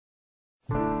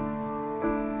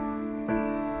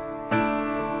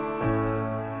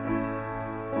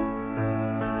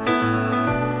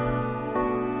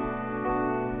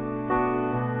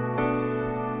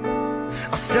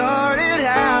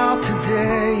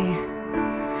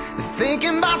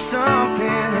thinking about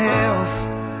something else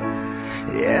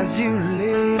as you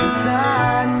lay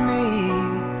beside me.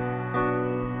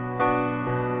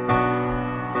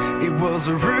 It was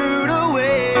a rude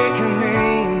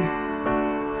awakening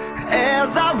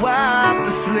as I wiped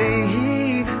the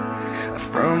sleep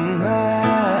from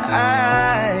my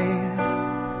eyes.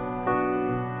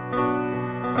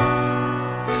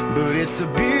 But it's a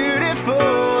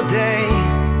beautiful day,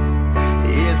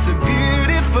 it's a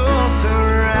beautiful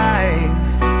sunrise.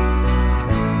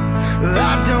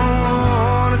 I don't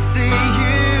wanna see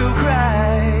you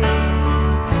cry.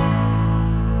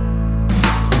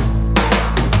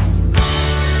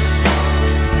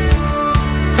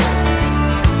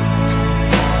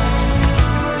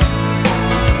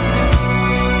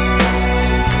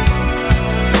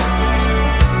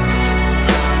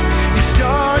 You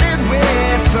started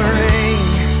whispering,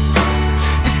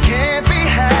 this can't be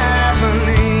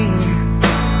happening,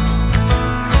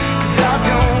 'cause I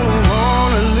don't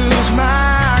wanna lose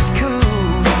my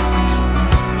cool.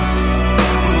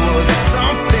 But was it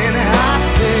something I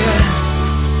said,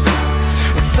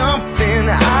 or something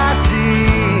I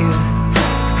did,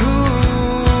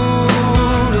 ooh,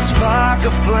 to spark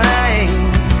a flame?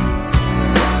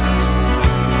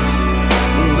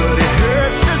 But it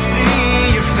hurts to see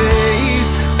your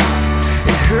face,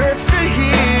 it hurts to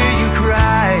hear you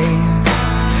cry,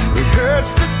 it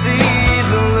hurts to see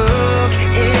the look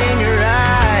in your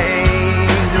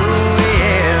eyes. Oh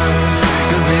yeah,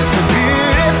 'cause it's a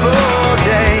beautiful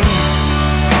day,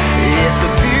 it's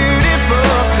a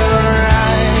beautiful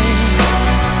sunrise.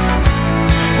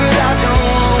 But I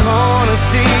don't wanna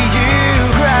see you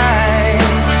cry.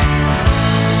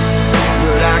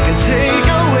 But I can take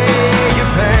away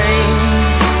your pain,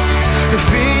 the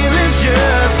feeling's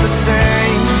just the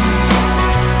same.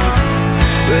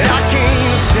 But I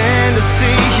can't stand to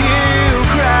see you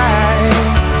cry.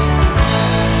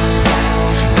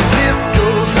 But this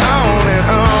goes on and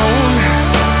on,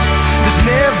 there's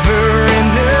never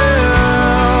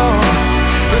enough.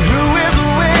 But who is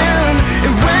when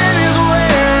and when is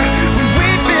where, when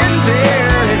we've been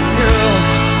there, it's tough.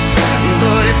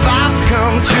 But if I've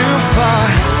come too far,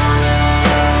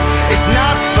 it's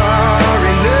not far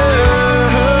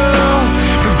enough.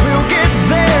 But we'll get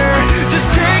there, just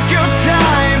take your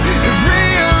time and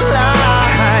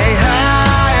realize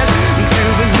to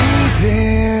believe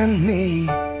in me.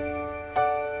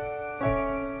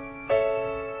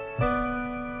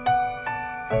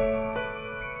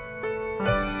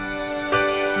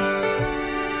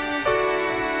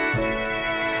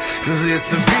 Cause it's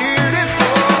a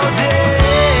beautiful day,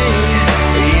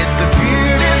 it's a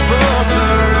beautiful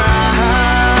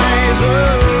sunrise.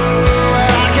 Oh,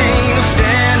 I can't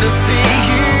stand to see